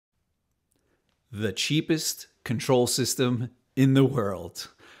the cheapest control system in the world.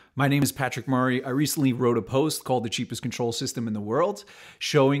 My name is Patrick Murray. I recently wrote a post called The Cheapest Control System in the World,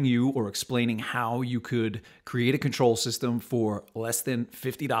 showing you or explaining how you could create a control system for less than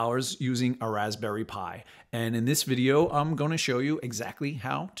 $50 using a Raspberry Pi. And in this video, I'm going to show you exactly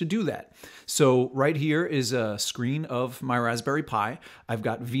how to do that. So right here is a screen of my Raspberry Pi. I've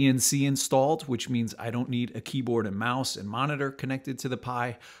got VNC installed, which means I don't need a keyboard and mouse and monitor connected to the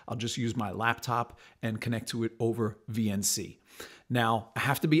Pi. I'll just use my laptop and connect to it over VNC. Now, I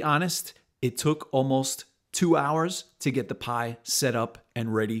have to be honest, it took almost 2 hours to get the Pi set up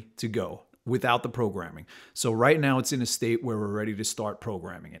and ready to go without the programming. So right now it's in a state where we're ready to start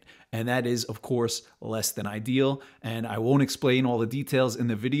programming it. And that is, of course, less than ideal. And I won't explain all the details in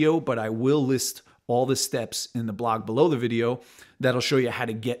the video, but I will list all the steps in the blog below the video that'll show you how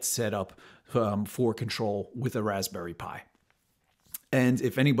to get set up for control with a Raspberry Pi. And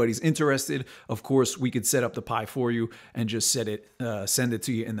if anybody's interested, of course, we could set up the Pi for you and just send it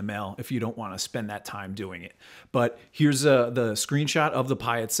to you in the mail if you don't want to spend that time doing it. But here's the screenshot of the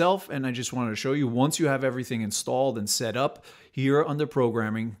Pi itself. And I just wanted to show you, once you have everything installed and set up, here under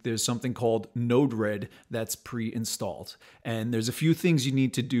programming, there's something called Node-RED that's pre-installed. And there's a few things you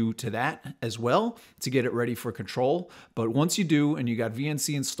need to do to that as well to get it ready for control. But once you do and you got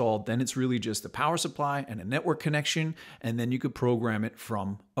VNC installed, then it's really just a power supply and a network connection, and then you could program it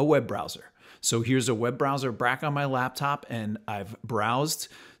from a web browser. So here's a web browser back on my laptop, and I've browsed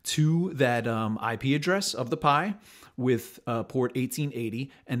to that IP address of the Pi with port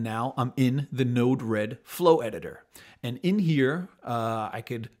 1880, and now I'm in the Node-RED flow editor. And in here, I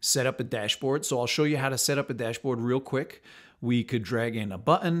could set up a dashboard. So I'll show you how to set up a dashboard real quick. We could drag in a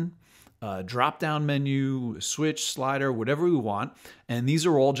button, a drop-down menu, a switch, slider, whatever we want. And these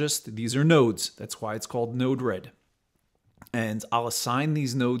are nodes. That's why it's called Node-RED. And I'll assign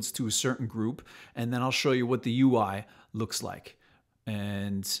these nodes to a certain group, and then I'll show you what the UI looks like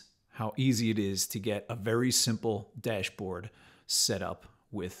and how easy it is to get a very simple dashboard set up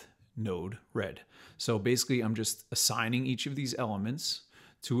with Node-RED. So basically, I'm just assigning each of these elements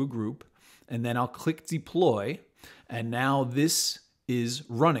to a group, and then I'll click deploy, and now this is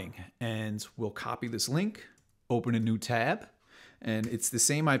running. And we'll copy this link, open a new tab, and it's the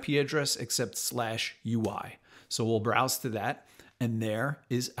same IP address except /UI. So we'll browse to that, and there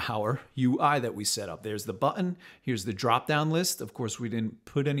is our UI that we set up. There's the button. Here's the drop-down list. Of course, we didn't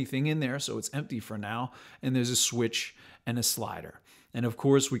put anything in there, so it's empty for now. And there's a switch and a slider. And of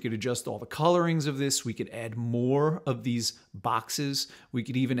course, we could adjust all the colorings of this. We could add more of these boxes. We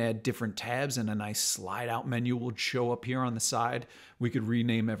could even add different tabs, and a nice slide-out menu will show up here on the side. We could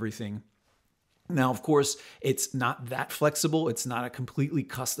rename everything. Now, of course, it's not that flexible. It's not a completely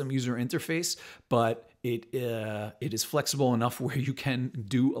custom user interface, but it is flexible enough where you can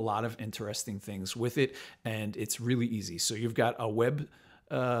do a lot of interesting things with it, and it's really easy. So you've got a web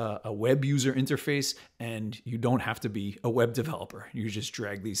user interface, and you don't have to be a web developer. You just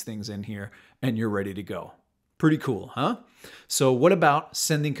drag these things in here, and you're ready to go. Pretty cool, huh? So what about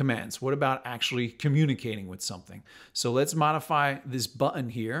sending commands? What about actually communicating with something? So let's modify this button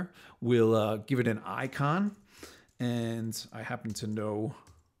here. We'll give it an icon, and I happen to know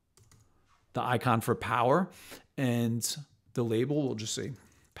the icon for power, and the label will just say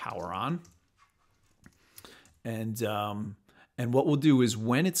power on. And what we'll do is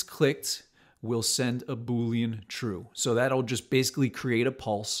when it's clicked, we'll send a Boolean true. So that'll just basically create a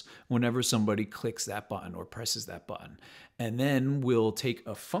pulse whenever somebody clicks that button or presses that button. And then we'll take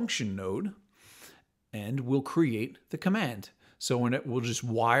a function node and we'll create the command. So we'll just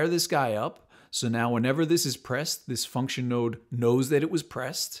wire this guy up. So now whenever this is pressed, this function node knows that it was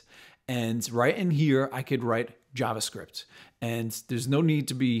pressed. And right in here, I could write JavaScript. And there's no need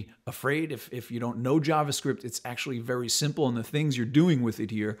to be afraid if you don't know JavaScript. It's actually very simple, and the things you're doing with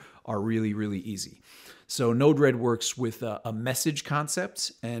it here are really, really easy. So Node-RED works with a message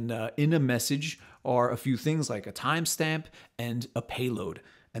concept, and in a message are a few things like a timestamp and a payload.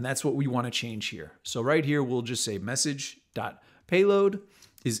 And that's what we want to change here. So right here, we'll just say message.payload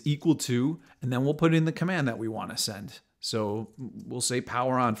is equal to, and then we'll put in the command that we want to send. So we'll say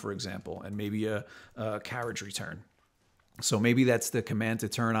power on, for example, and maybe a carriage return. So maybe that's the command to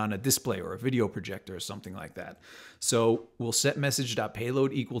turn on a display or a video projector or something like that. So we'll set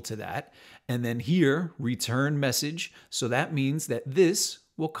message.payload equal to that. And then here, return message. So that means that this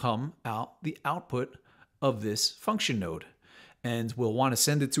will come out the output of this function node. And we'll want to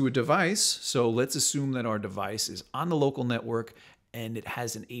send it to a device. So let's assume that our device is on the local network and it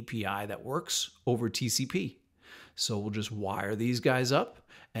has an API that works over TCP. So we'll just wire these guys up,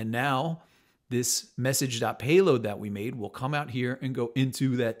 and now this message.payload that we made will come out here and go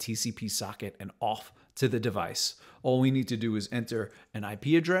into that TCP socket and off to the device. All we need to do is enter an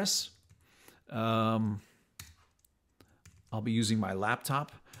IP address. I'll be using my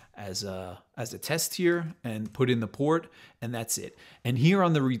laptop as a test here and put in the port, and that's it. And here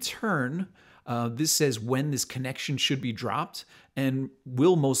on the return, this says when this connection should be dropped, and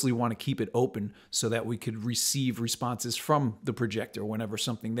we'll mostly want to keep it open so that we could receive responses from the projector whenever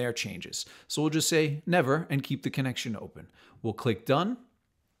something there changes. So we'll just say never and keep the connection open. We'll click done,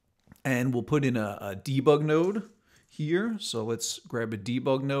 and we'll put in a debug node here. So let's grab a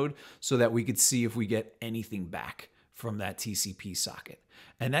debug node so that we could see if we get anything back from that TCP socket.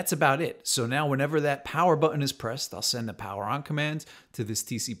 And that's about it. So now whenever that power button is pressed, I'll send the power on command to this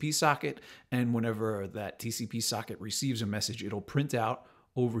TCP socket. And whenever that TCP socket receives a message, it'll print out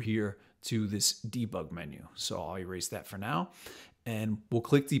over here to this debug menu. So I'll erase that for now. And we'll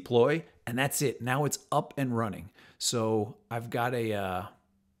click deploy, and that's it. Now it's up and running. So I've got a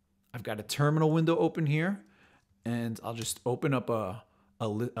terminal window open here, and I'll just open up a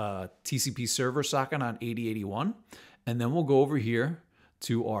TCP server socket on 8081, and then we'll go over here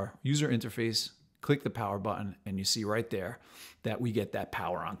to our user interface, click the power button, and you see right there that we get that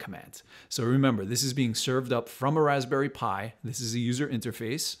power on command. So remember, this is being served up from a Raspberry Pi. This is a user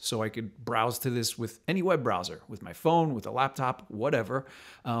interface, so I could browse to this with any web browser, with my phone, with a laptop, whatever.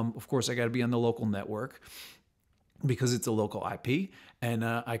 Of course, I got to be on the local network because it's a local IP, and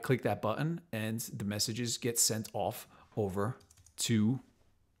I click that button, and the messages get sent off over to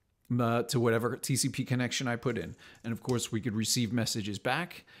whatever TCP connection I put in. And of course, we could receive messages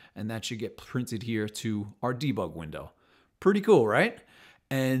back, and that should get printed here to our debug window. Pretty cool, right?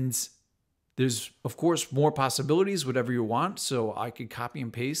 And there's, of course, more possibilities, whatever you want. So I could copy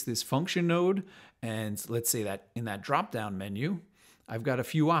and paste this function node, and let's say that in that drop-down menu, I've got a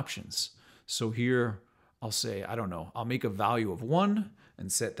few options. So here, I'll say, I don't know, I'll make a value of 1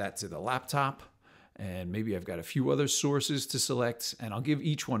 and set that to the laptop. And maybe I've got a few other sources to select, and I'll give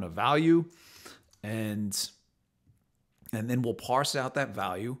each one a value, and then we'll parse out that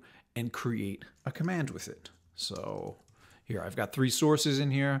value and create a command with it. So here, I've got 3 sources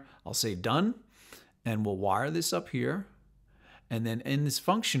in here. I'll say done, and we'll wire this up here. And then in this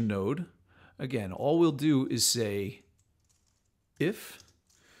function node, again, all we'll do is say if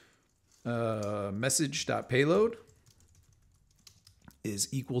message.payload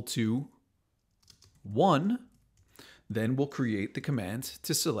is equal to 1, then we'll create the command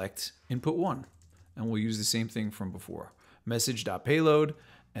to select input 1. And we'll use the same thing from before. Message.payload,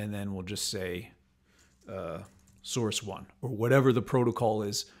 and then we'll just say source 1, or whatever the protocol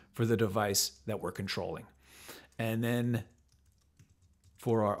is for the device that we're controlling. And then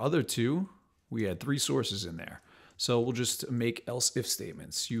for our other 2, we had 3 sources in there. So we'll just make else if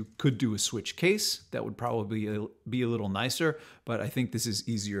statements. You could do a switch case. That would probably be a little nicer, but I think this is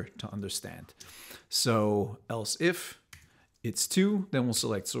easier to understand. So else if it's 2, then we'll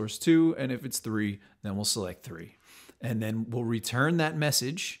select source 2. And if it's 3, then we'll select 3. And then we'll return that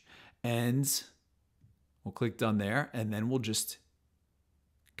message, and we'll click done there. And then we'll just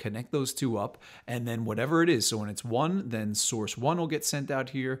connect those 2 up, and then whatever it is. So when it's 1, then source 1 will get sent out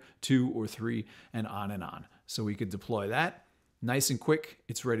here, 2 or 3, and on and on. So we could deploy that nice and quick.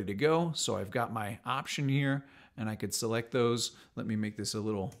 It's ready to go. So I've got my option here, and I could select those. Let me make this a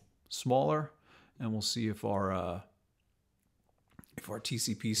little smaller, and we'll see if our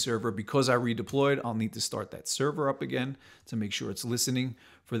TCP server, because I redeployed, I'll need to start that server up again to make sure it's listening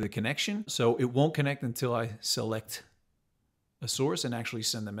for the connection. So it won't connect until I select a source and actually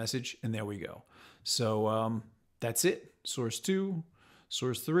send the message, and there we go. So that's it. Source 2,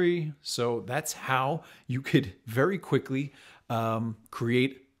 source 3. So that's how you could very quickly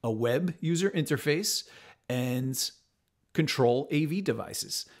create a web user interface and control AV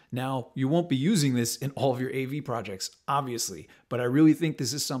devices. Now, you won't be using this in all of your AV projects, obviously, but I really think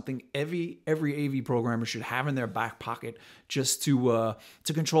this is something every AV programmer should have in their back pocket just to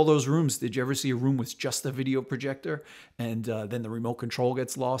control those rooms. Did you ever see a room with just a video projector and then the remote control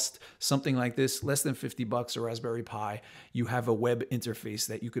gets lost? Something like this, less than $50, a Raspberry Pi. You have a web interface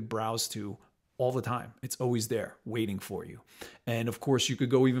that you could browse to all the time. It's always there waiting for you. And of course, you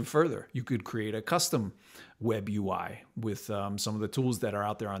could go even further. You could create a custom web UI with some of the tools that are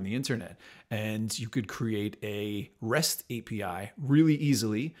out there on the internet. And you could create a REST API really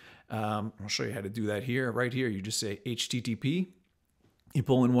easily. I'll show you how to do that here. Right here, you just say HTTP. You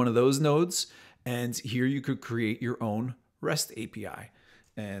pull in one of those nodes, and here you could create your own REST API.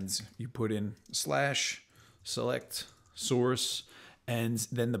 And you put in / select source, and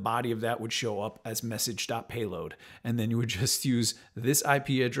then the body of that would show up as message.payload. And then you would just use this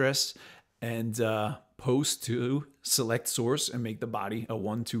IP address and post to select source and make the body a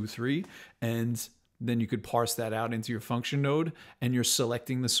 1, 2, 3. And then you could parse that out into your function node, and you're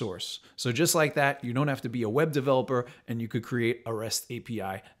selecting the source. So just like that, you don't have to be a web developer, and you could create a REST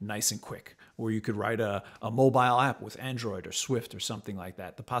API nice and quick, or you could write a mobile app with Android or Swift or something like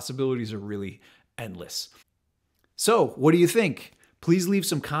that. The possibilities are really endless. So what do you think? Please leave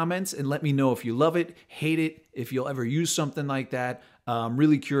some comments and let me know if you love it, hate it, if you'll ever use something like that. I'm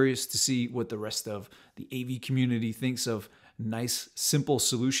really curious to see what the rest of the AV community thinks of nice, simple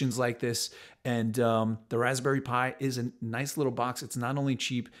solutions like this. And the Raspberry Pi is a nice little box. It's not only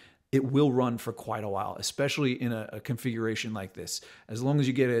cheap, it will run for quite a while, especially in a configuration like this. As long as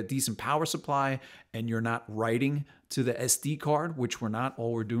you get a decent power supply and you're not writing to the SD card, which we're not.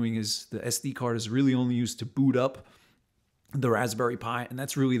 All we're doing is the SD card is really only used to boot up the Raspberry Pi, and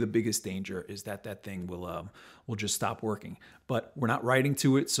that's really the biggest danger, is that that thing will just stop working. But we're not writing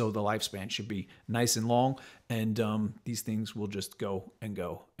to it, so the lifespan should be nice and long, and these things will just go and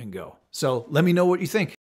go and go. So let me know what you think.